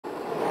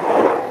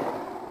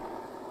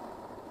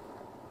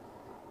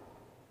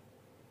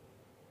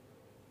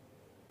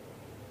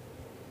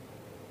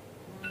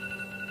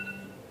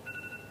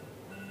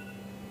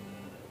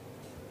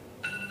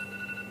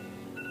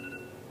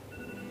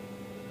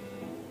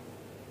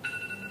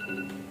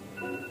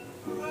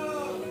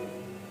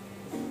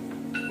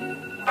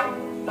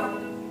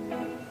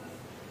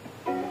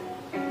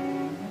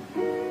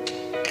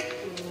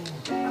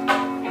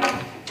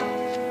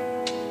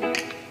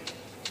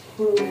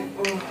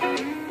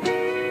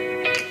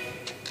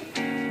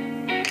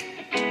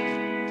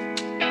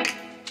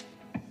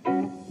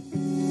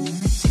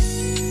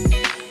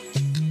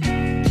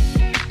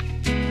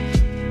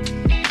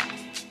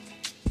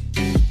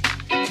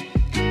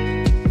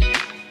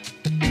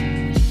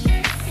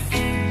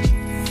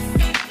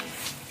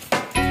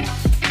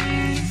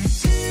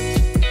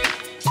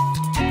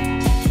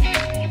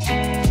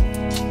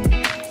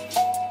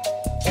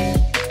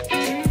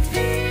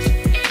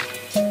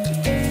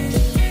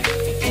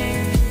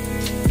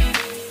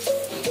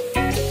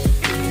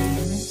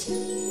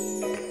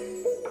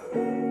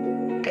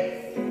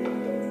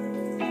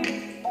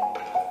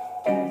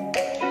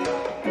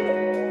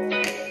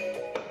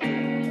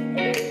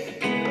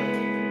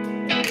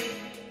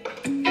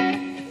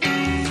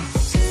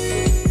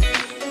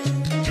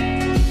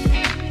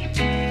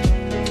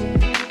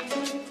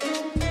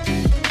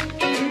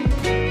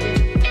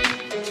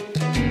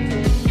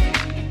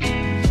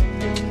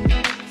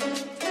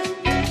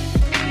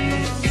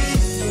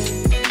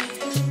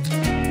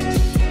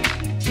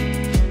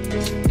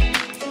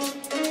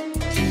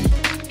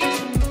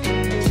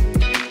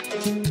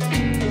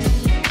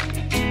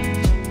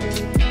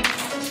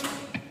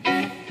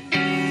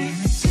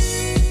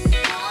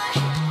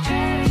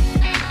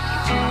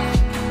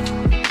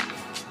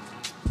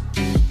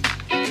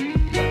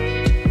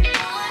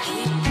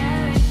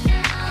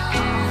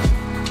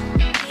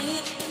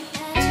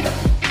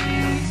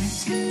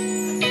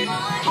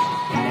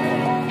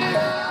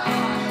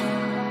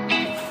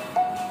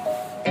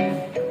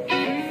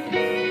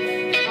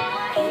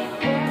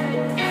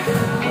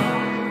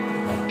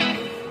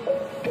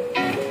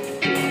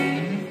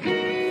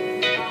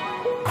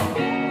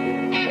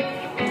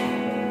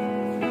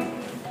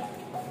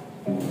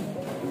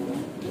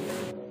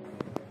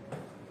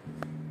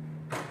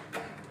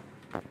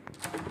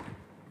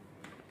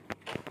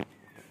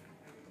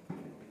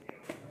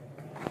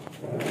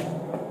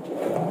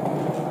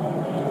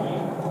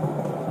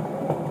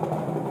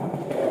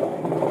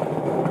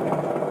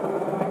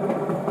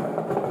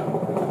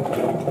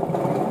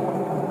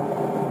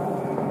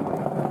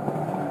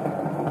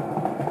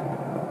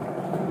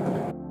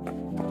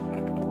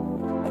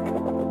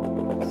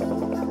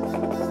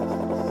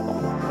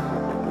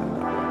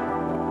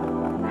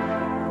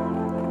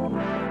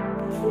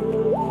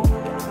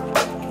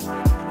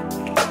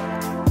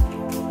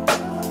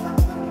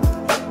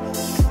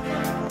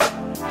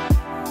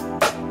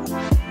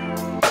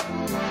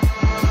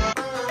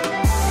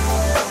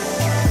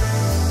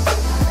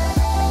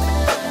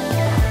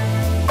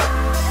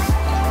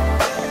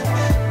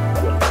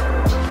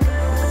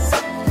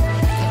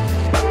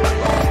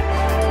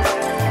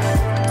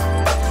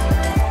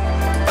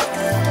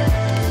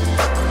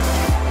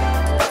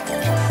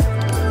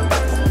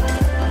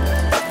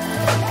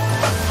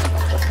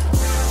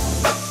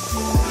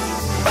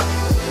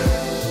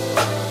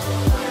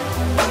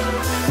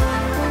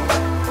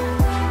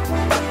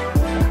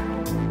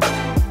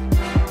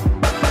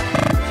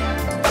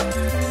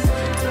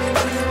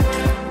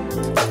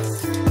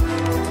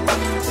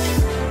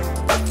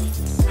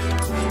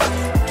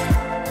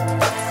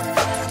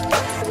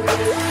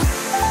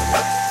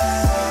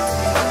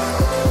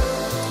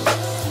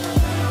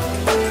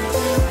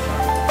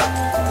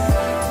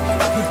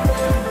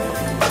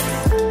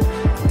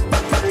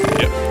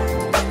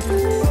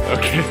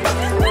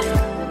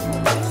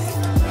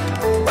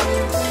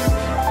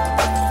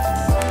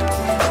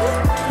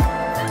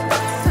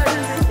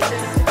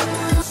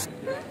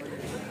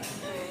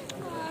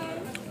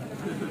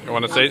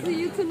say? I'll see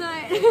you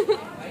tonight.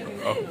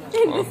 Oh.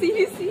 In the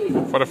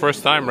CBC. For the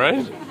first time, right?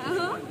 Uh-huh.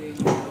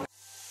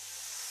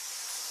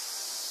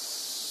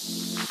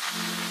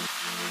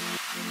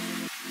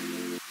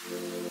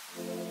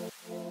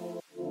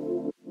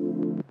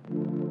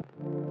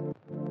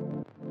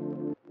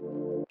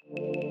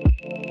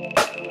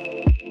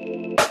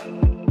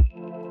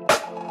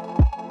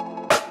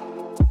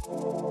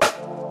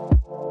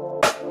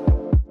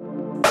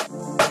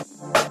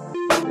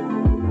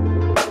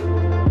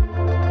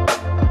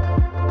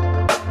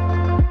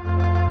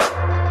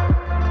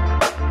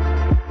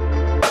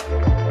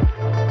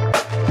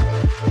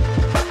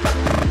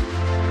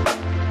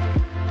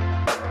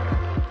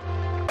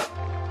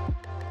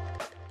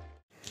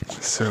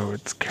 So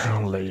it's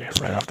currently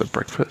right after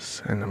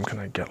breakfast, and I'm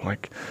gonna get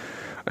like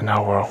an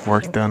hour of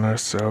work done or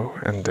so,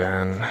 and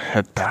then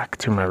head back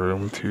to my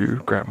room to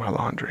grab my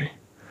laundry.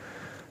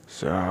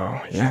 So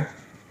yeah,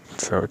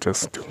 so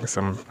just doing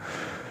some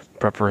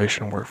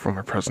preparation work for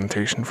my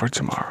presentation for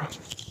tomorrow.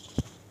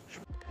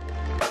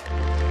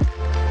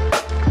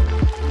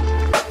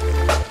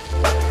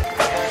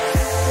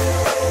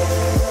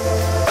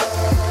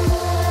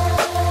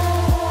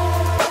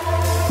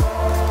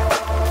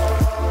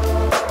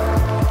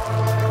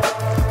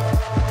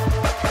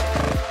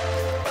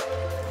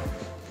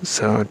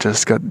 So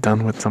just got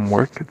done with some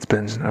work. It's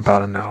been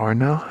about an hour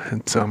now,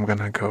 and so I'm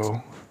gonna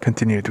go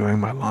continue doing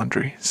my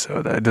laundry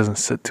so that it doesn't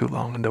sit too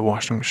long in the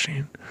washing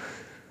machine.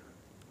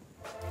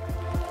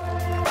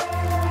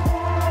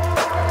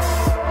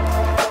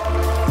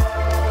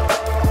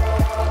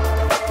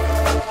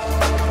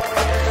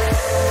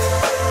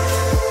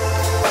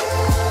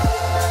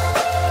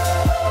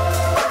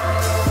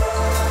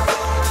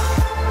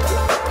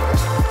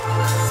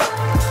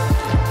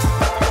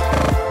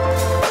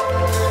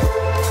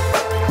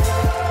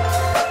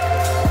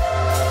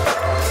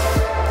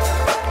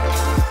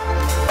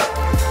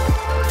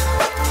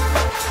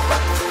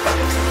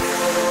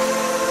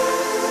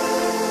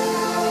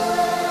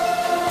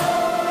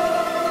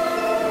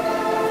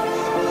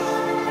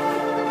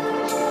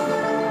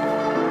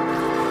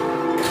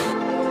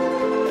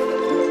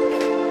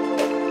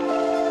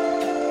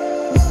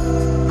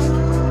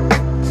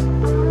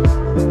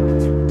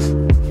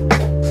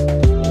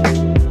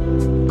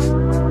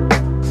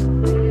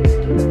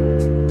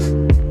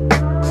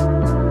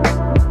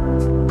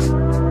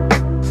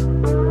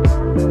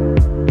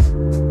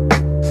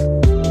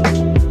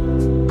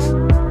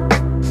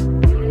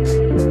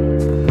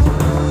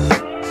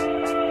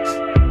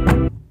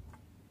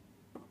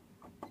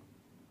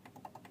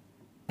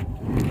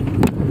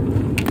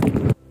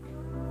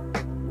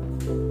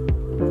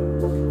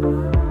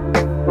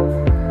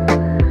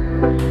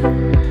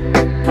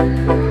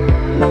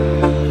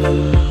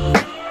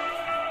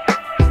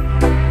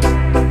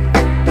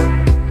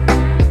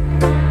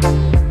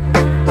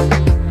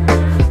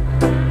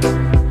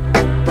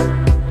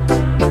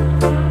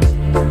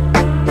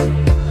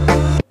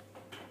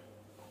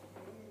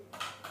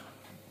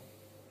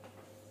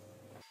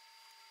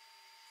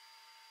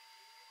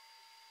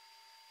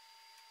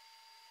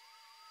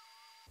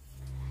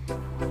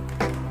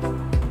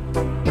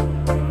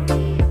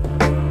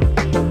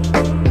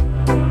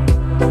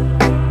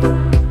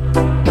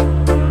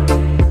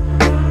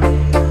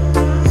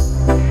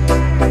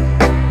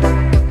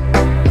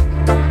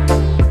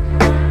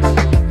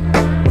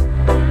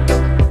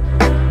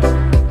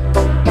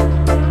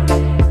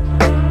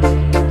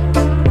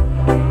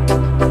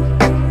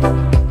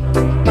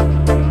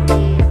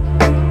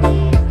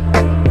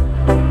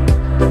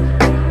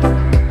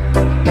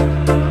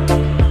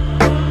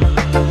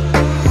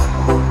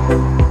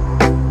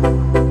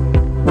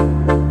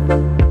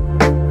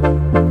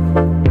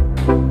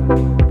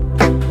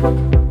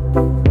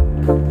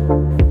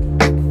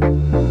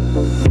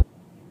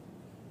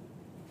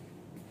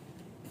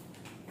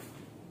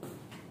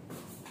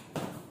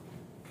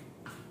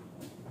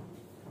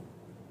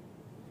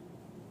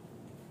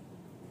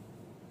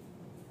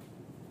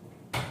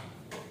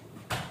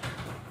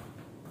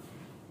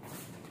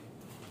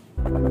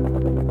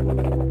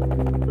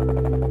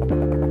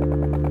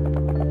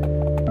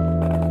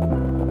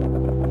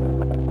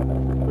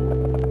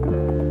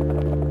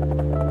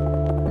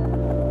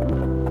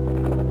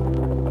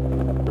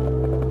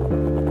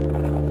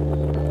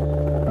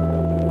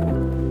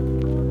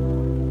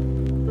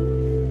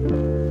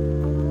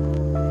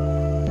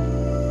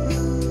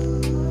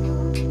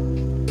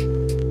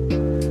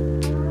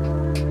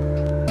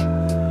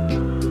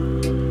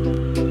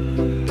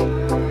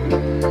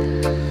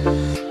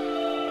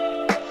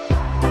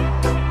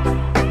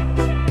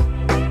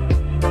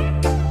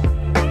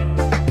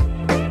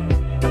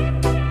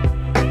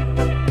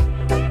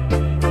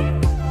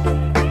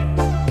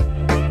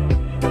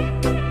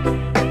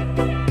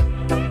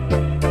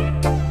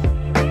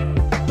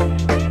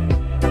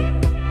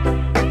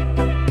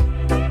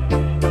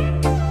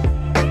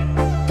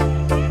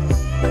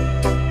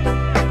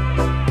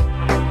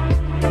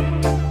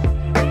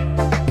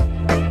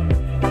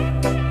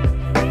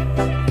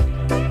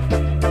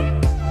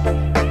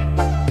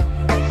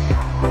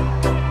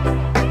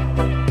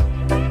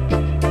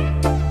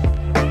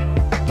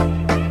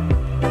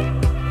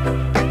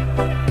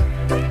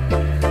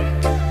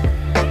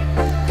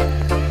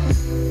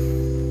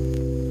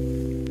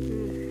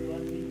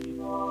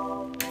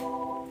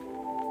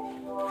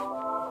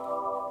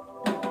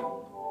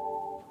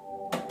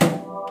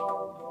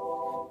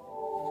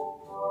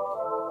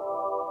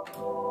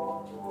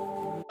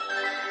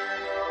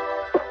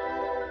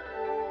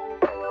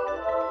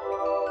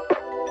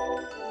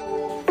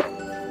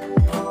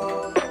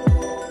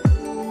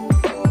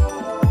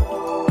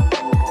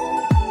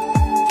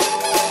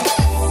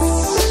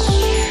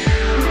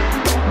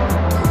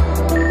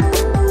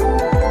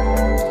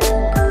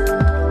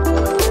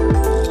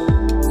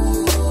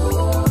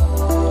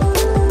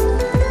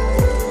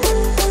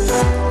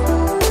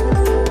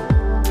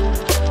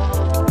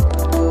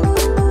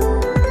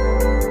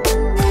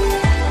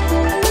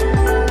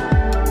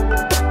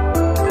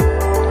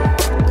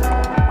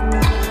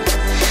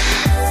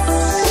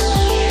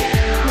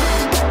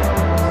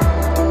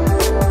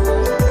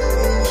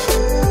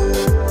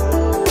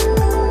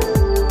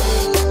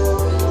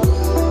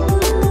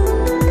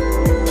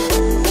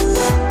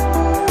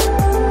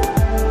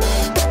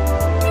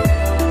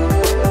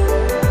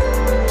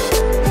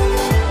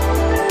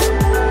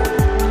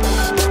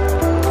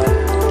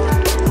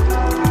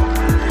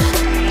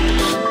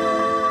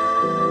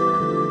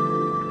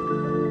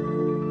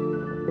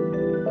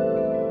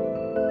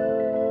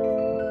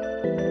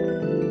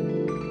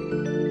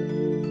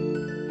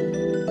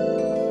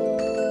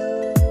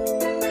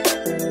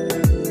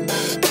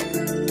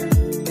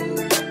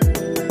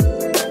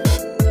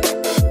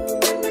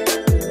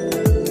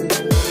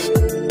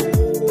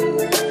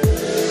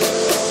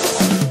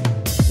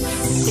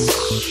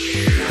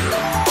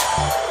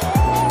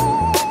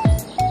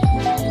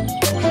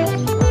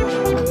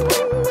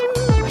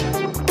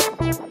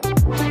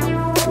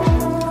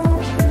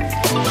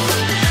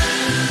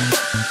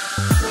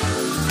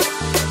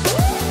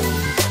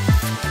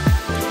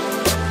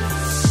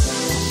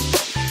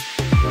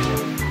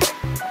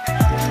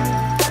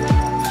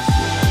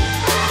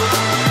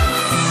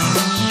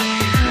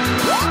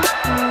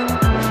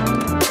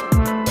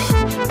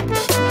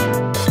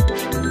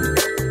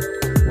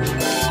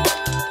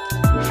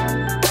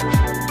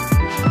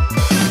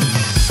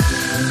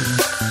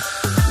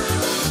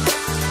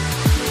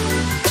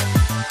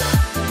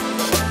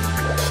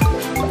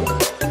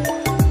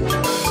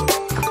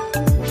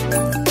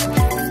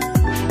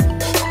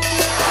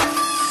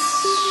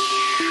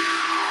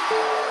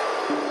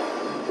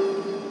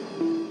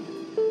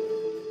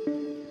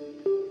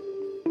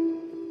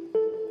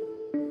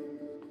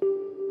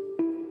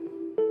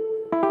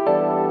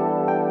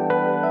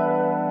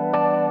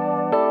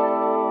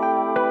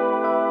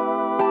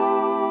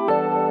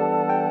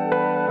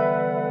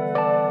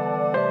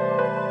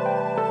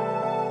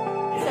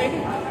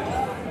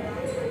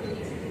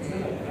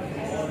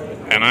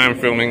 I'm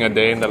filming a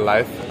day in the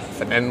life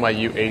of an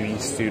NYUAD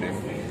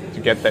student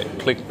to get that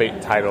clickbait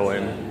title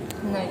in.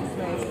 Nice,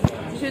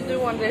 nice. You should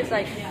do one that's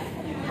like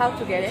how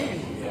to get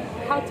in,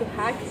 how to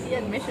hack the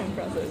admission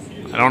process.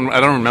 I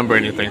don't remember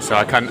anything, so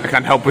I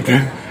can't help with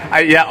it.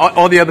 Yeah,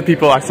 all the other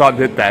people I saw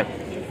did that.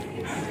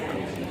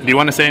 Do you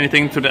want to say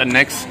anything to the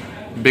next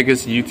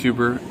biggest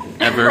YouTuber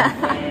ever?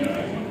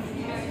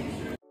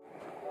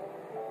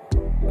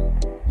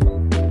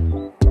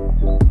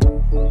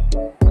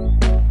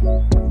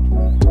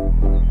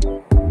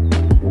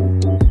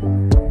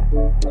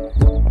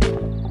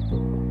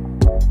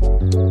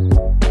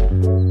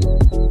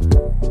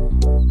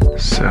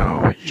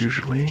 So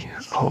usually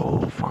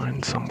I'll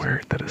find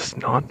somewhere that is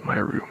not my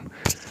room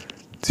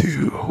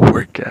to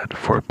work at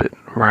for a bit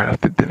right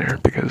after dinner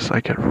because I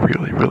get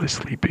really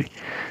sleepy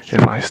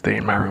if I stay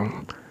in my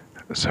room.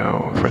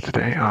 So for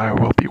today I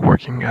will be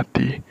working at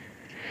the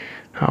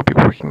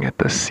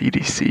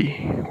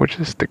CDC, which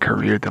is the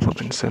Career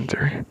Development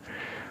Center.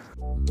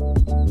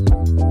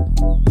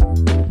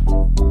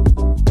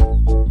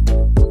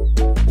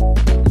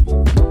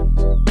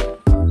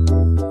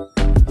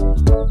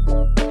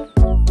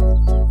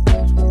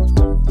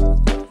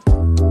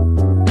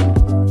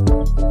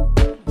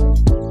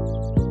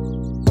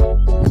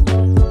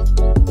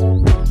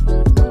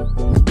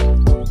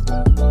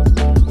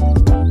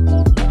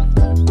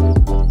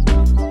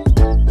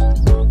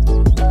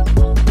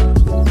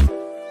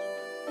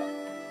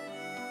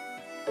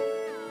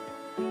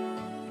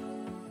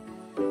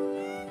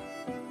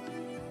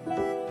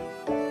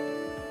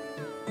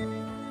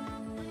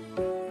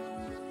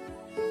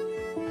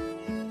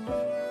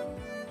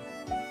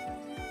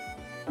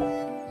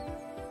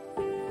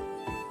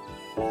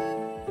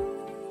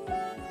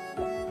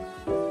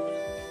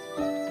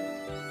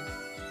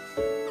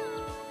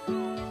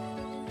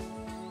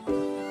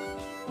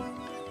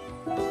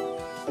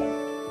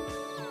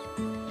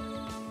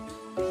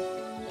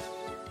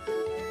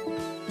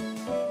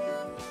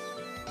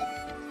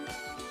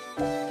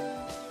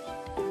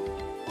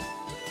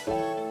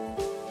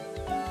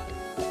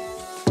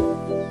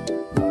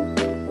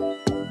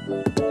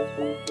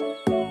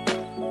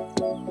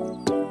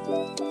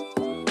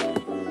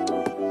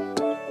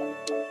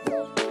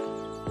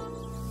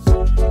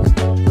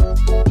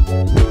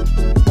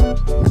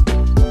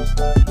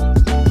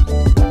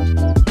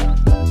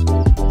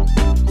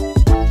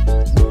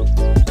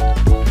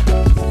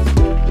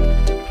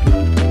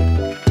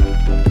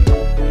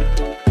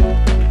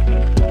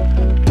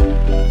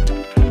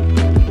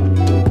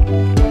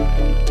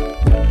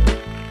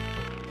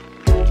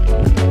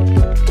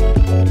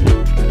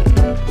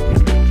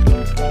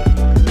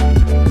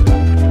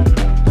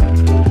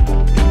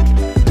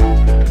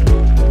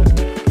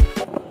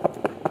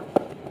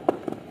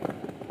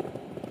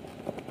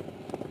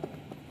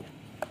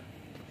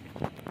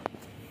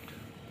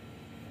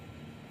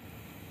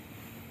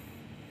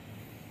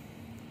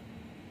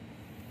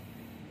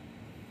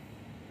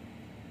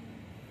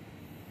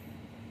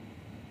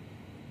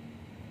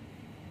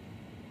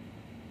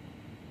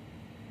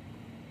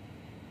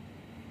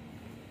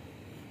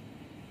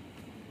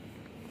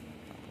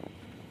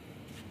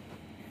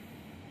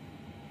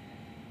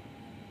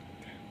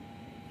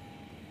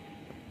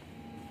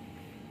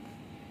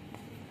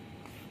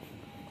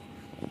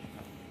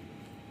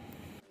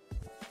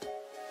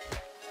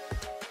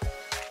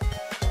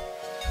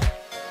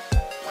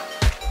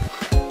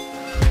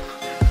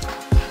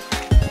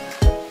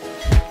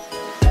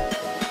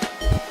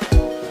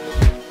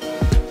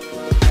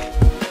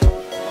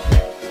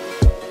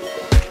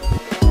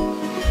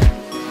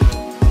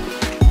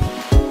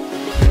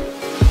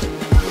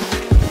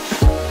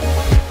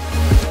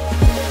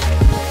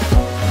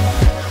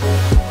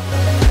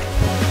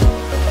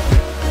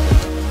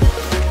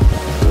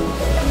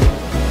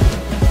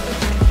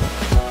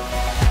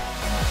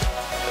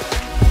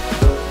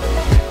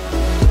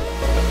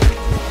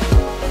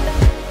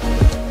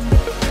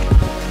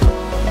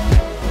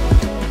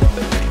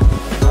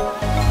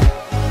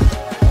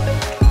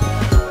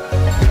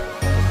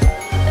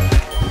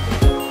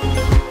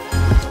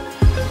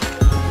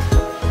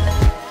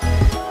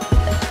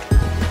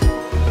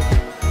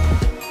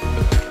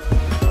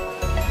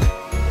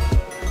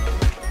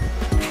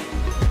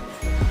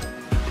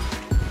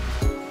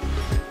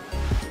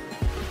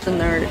 A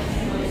nerd,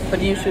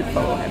 but you should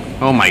follow him.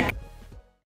 Oh my